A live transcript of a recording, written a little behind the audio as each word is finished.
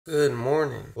Good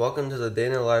morning. Welcome to the day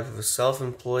in the life of a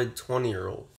self-employed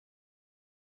 20-year-old.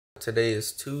 Today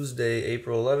is Tuesday,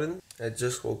 April 11th. I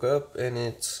just woke up and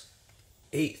it's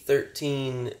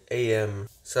 8:13 a.m.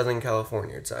 Southern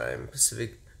California time,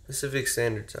 Pacific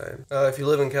Standard Time. If you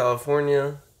live in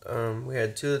California, we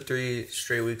had 2 to 3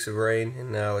 straight weeks of rain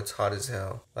and now it's hot as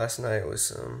hell. Last night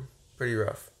was pretty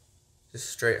rough, just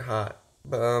straight hot.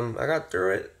 But I got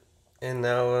through it and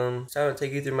now it's time to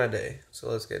take you through my day. So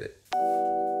let's get it.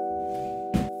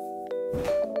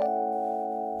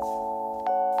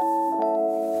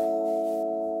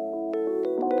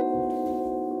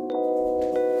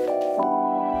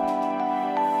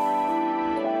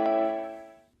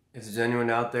 If there's anyone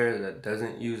out there that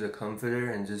doesn't use a comforter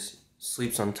and just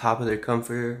sleeps on top of their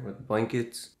comforter with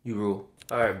blankets, you rule.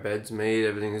 Alright, bed's made,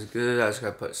 everything is good. I just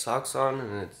gotta put socks on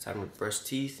and then it's time to brush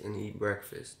teeth and eat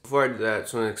breakfast. Before I do that, I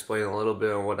just want to explain a little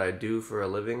bit on what I do for a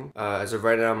living. As of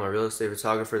right now, I'm a real estate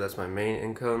photographer. That's my main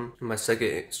income. My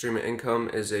second stream of income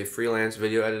is a freelance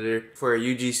video editor for a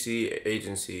UGC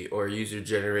agency or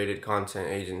user-generated content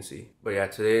agency. But yeah,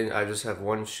 today I just have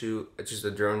one shoot. It's just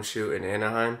a drone shoot in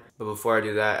Anaheim. But before I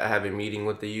do that, I have a meeting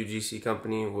with the UGC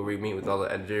company where we meet with all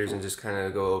the editors and just kind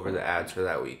of go over the ads for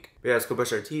that week. But yeah, let's go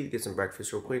brush our teeth, get some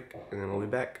breakfast real quick, and then we'll be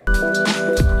back.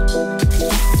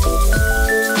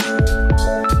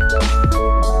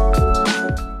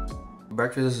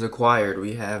 Breakfast is acquired.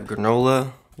 We have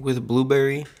granola with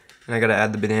blueberry, and I gotta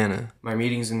add the banana. My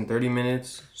meeting's in 30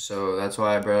 minutes, so that's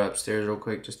why I brought it upstairs real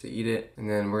quick just to eat it. And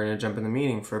then we're gonna jump in the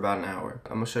meeting for about an hour.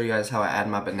 I'm gonna show you guys how I add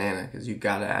my banana, because you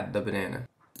gotta add the banana.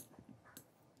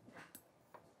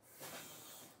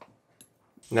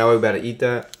 Now we're about to eat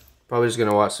that. Probably just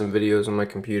gonna watch some videos on my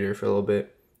computer for a little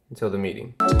bit until the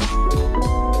meeting.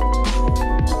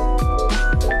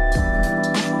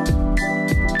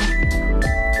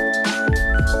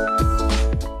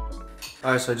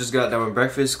 Alright, so I just got done with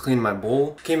breakfast, cleaned my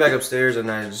bowl, came back upstairs, and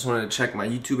I just wanted to check my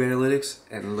YouTube analytics,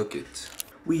 and look it.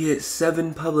 We hit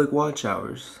 7 public watch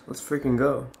hours. Let's freaking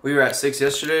go. We were at 6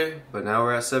 yesterday, but now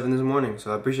we're at 7 this morning,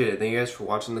 so I appreciate it. Thank you guys for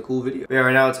watching the cool video. Yeah,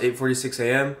 right now it's 8:46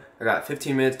 a.m. I got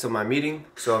 15 minutes till my meeting,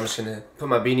 so I'm just gonna put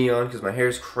my beanie on because my hair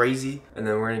is crazy, and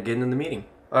then we're gonna get into the meeting.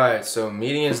 Alright, so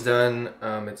meeting is done.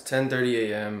 It's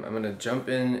 10:30 a.m. I'm gonna jump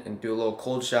in and do a little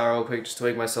cold shower real quick just to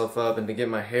wake myself up and to get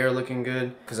my hair looking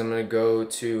good, because I'm gonna go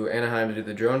to Anaheim to do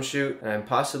the drone shoot, and I'm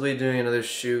possibly doing another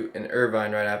shoot in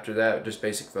Irvine right after that, just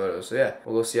basic photos. So yeah,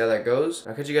 we'll go see how that goes.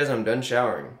 I'll catch you guys when I'm done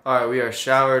showering. Alright, we are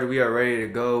showered, we are ready to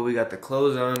go. We got the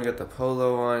clothes on, we got the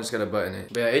polo on, just gotta button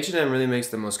it. But yeah, H&M really makes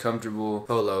the most comfortable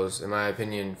polos, in my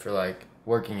opinion, for like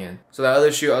working in. So that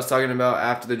other shoot I was talking about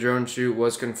after the drone shoot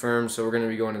was confirmed, so we're gonna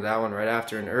be going to that one right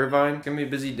after in Irvine. It's gonna be a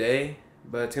busy day,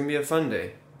 but it's gonna be a fun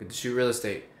day. Get to shoot real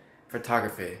estate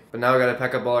photography. But now we gotta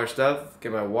pack up all our stuff,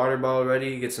 get my water bottle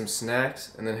ready, get some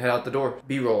snacks, and then head out the door.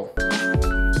 B-roll.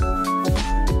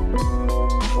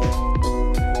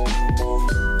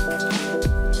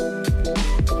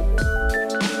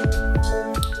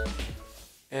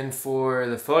 And for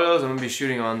the photos, I'm gonna be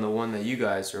shooting on the one that you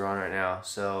guys are on right now.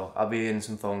 So I'll be in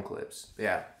some phone clips. But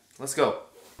yeah, let's go.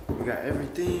 We got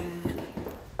everything.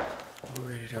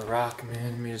 We're ready to rock,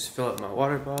 man. Let me just fill up my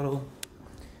water bottle.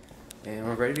 And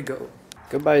we're ready to go.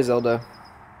 Goodbye, Zelda.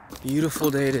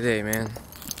 Beautiful day today, man.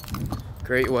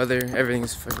 Great weather.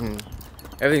 Everything's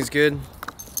good.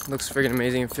 Looks freaking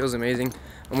amazing. It feels amazing.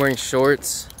 I'm wearing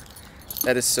shorts.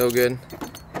 That is so good.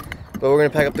 But we're gonna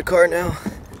pack up the car now.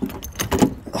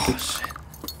 Oh shit.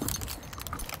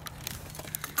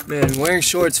 Man, wearing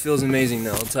shorts feels amazing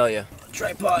though, I'll tell you.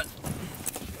 Tripod.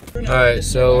 Alright,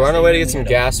 so we're on our way to get some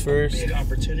gas first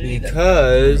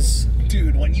because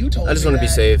I just want to be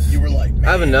safe. I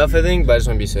have enough, I think, but I just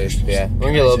want to be safe. Yeah, we're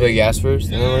gonna get a little bit of gas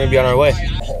first and then we're gonna be on our way.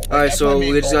 Alright, so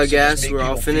we just got gas, we're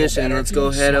all finished, and let's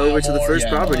go head over to the first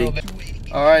property.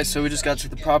 Alright, so we just got to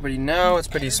the property now. It's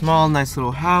pretty small, nice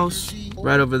little house.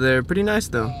 Right over there, pretty nice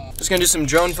though. Just gonna do some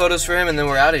drone photos for him and then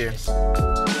we're out of here.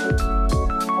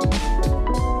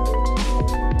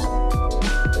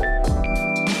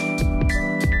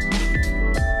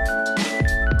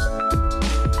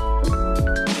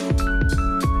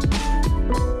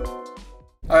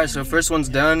 Alright, so first one's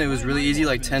done. It was really easy,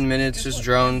 like 10 minutes, just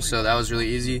drone, so that was really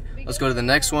easy. Let's go to the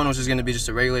next one, which is gonna be just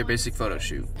a regular basic photo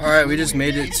shoot. Alright, we just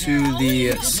made it to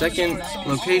the second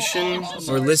location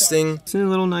or listing. It's in a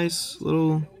little nice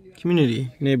little community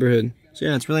neighborhood. So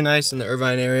yeah, it's really nice in the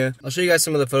Irvine area. I'll show you guys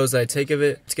some of the photos that I take of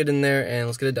it. Let's get in there and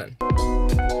let's get it done.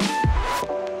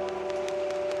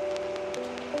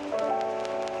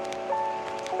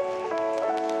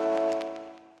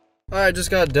 Alright,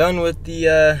 just got done with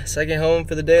the second home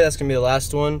for the day. That's gonna be the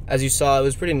last one. As you saw, it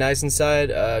was pretty nice inside.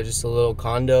 Just a little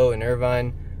condo in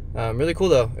Irvine. Really cool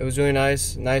though. It was really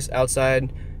nice. Nice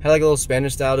outside. Had like a little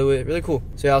Spanish style to it. Really cool.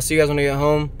 So yeah, I'll see you guys when I get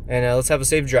home, and let's have a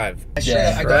safe drive.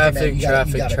 Yeah, traffic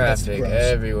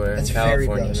everywhere in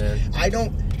California, man. I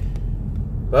don't.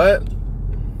 But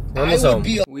we're almost home.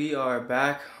 We are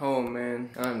back home, man.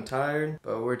 I'm tired,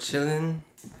 but we're chilling.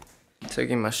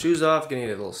 Taking my shoes off, gonna eat a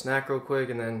little snack real quick,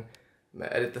 and then I'm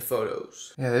gonna edit the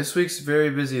photos. Yeah, this week's very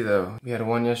busy though. We had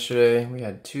 1 yesterday, we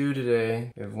had 2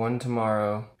 today, we have 1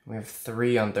 tomorrow, we have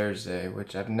 3 on Thursday,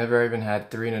 which I've never even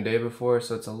had 3 in a day before,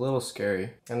 so it's a little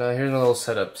scary. And here's my little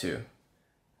setup too.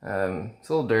 It's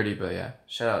a little dirty, but yeah,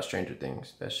 shout out Stranger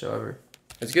Things, best show ever.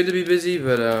 It's good to be busy,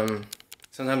 but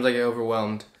sometimes I get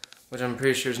overwhelmed, which I'm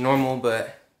pretty sure is normal,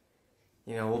 but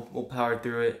you know, we'll power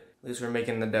through it. At least we're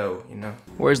making the dough, you know.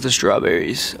 Where's the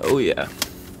strawberries? Oh yeah.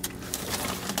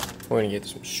 We're gonna get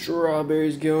some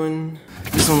strawberries going.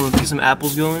 Get some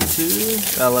apples going too.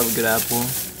 I love a good apple.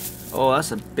 Oh,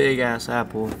 that's a big ass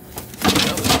apple.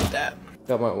 That.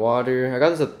 Got my water. I got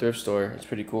this at the thrift store. It's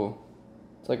pretty cool.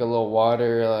 It's like a little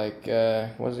water, like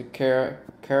what is it?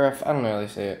 Carafe? I don't know how they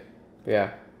say it. But yeah,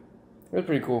 it was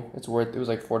pretty cool. It was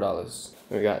like $4.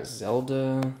 We got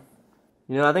Zelda.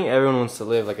 You know, I think everyone wants to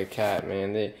live like a cat,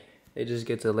 man. They just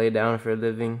get to lay down for a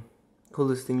living.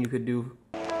 Coolest thing you could do.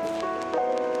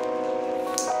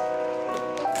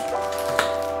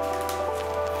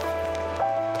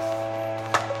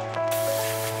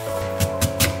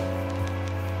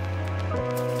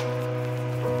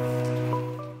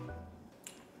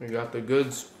 We got the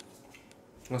goods.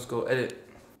 Let's go edit.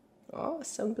 Oh,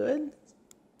 it's so good.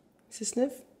 Is it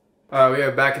sniff? Alright, we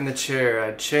are back in the chair.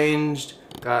 I changed,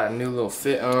 got a new little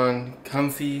fit on,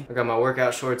 comfy. I got my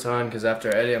workout shorts on because after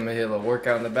I edit, I'm gonna hit a little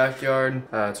workout in the backyard.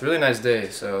 It's a really nice day,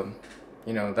 so,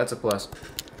 you know, that's a plus.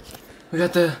 We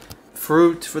got the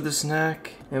fruit for the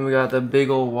snack, and we got the big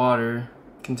old water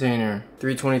container.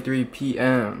 3:23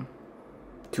 p.m.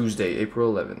 Tuesday,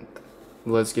 April 11th.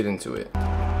 Let's get into it.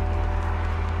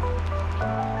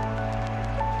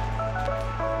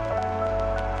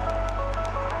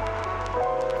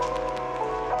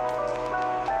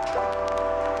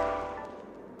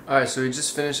 Alright, so we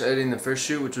just finished editing the first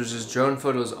shoot, which was just drone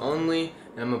photos only,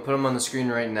 and I'm gonna put them on the screen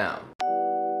right now.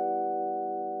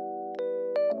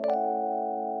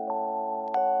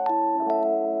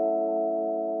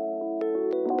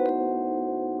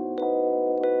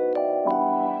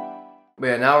 But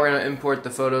yeah, now we're gonna import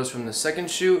the photos from the second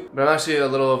shoot, but I'm actually a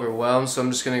little overwhelmed, so I'm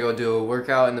just gonna go do a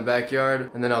workout in the backyard,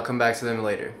 and then I'll come back to them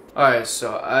later. Alright,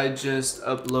 so I just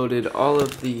uploaded all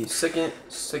of the second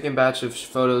batch of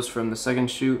photos from the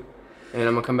second shoot, and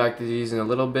I'm gonna come back to these in a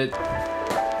little bit.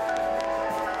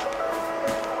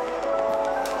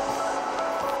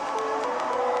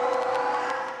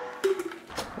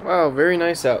 Wow, very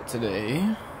nice out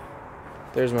today.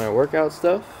 There's my workout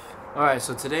stuff. Alright,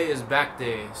 so today is back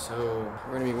day, so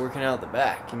we're gonna be working out the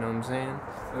back, you know what I'm saying?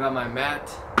 I got my mat,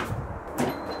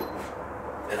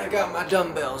 and I got my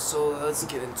dumbbells, so let's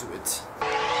get into it.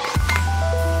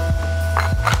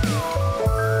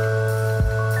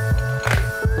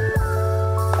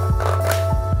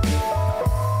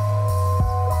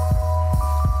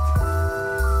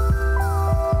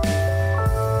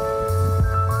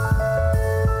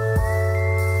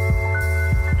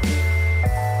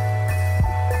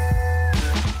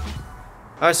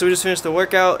 Alright, so we just finished the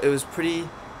workout. It was pretty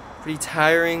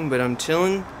tiring, but I'm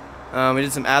chilling. We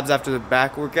did some abs after the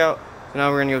back workout. So now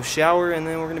we're gonna go shower and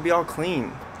then we're gonna be all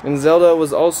clean. And Zelda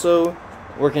was also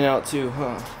working out too,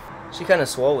 huh? She kinda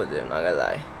swallowed it, I'm not gonna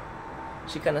lie.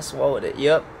 She kinda swallowed it,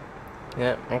 yep.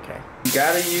 Yep, okay. You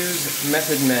gotta use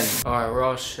Method Men. Alright, we're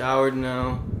all showered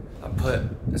now. I put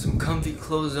some comfy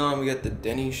clothes on. We got the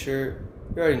Denny shirt.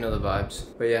 You already know the vibes.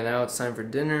 But yeah, now it's time for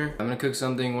dinner. I'm gonna cook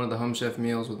something, one of the Home Chef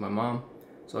meals with my mom.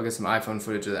 So I'll get some iPhone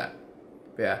footage of that.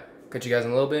 But yeah, catch you guys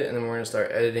in a little bit, and then we're gonna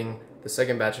start editing the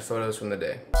second batch of photos from the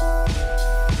day.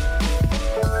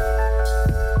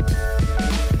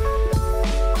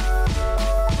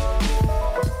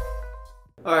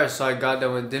 Alright, so I got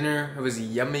done with dinner. It was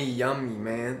yummy,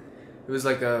 man. It was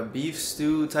like a beef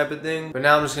stew type of thing. But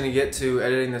now I'm just gonna get to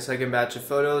editing the second batch of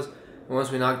photos. And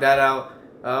once we knock that out,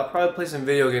 I'll probably play some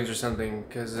video games or something,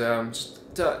 cause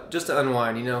just to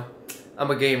unwind, you know. I'm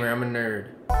a gamer, I'm a nerd.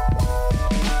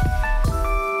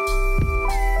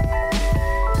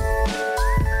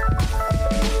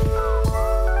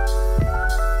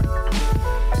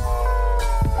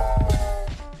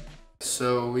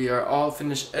 So we are all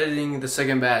finished editing the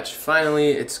second batch.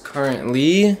 Finally, it's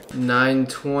currently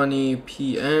 9:20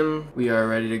 p.m. We are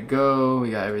ready to go.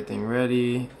 We got everything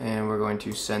ready, and we're going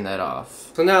to send that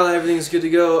off. So now that everything's good to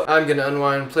go, I'm gonna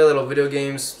unwind, play a little video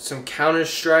games, some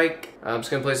Counter-Strike. I'm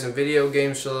just gonna play some video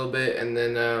games for a little bit, and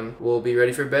then we'll be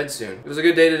ready for bed soon. It was a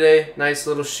good day today. Nice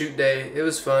little shoot day. It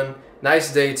was fun.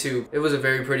 Nice day too. It was a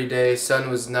very pretty day. Sun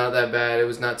was not that bad. It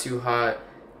was not too hot.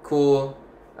 Cool.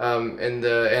 In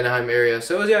the Anaheim area.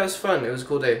 So yeah, it was fun. It was a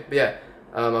cool day. But yeah,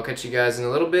 I'll catch you guys in a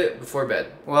little bit before bed.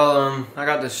 Well, I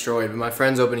got destroyed, but my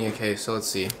friend's opening a case, so let's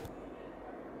see.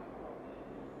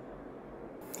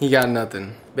 He got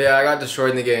nothing. But yeah, I got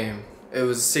destroyed in the game. It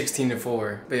was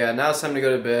 16-4. But yeah, now it's time to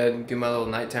go to bed, do my little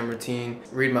nighttime routine,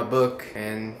 read my book,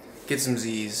 and get some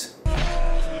Z's.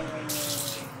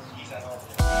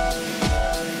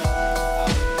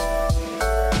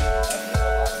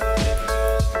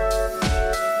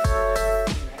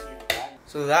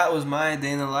 So that was my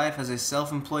day in the life as a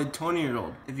self-employed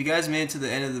 20-year-old. If you guys made it to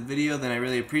the end of the video, then I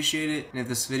really appreciate it. And if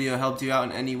this video helped you out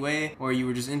in any way, or you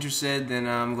were just interested, then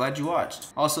I'm glad you watched.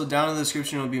 Also, down in the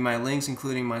description will be my links,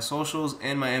 including my socials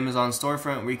and my Amazon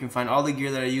storefront, where you can find all the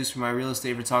gear that I use for my real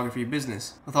estate photography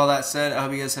business. With all that said, I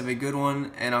hope you guys have a good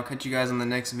one, and I'll catch you guys on the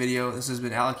next video. This has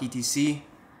been Alec ETC,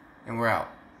 and we're out.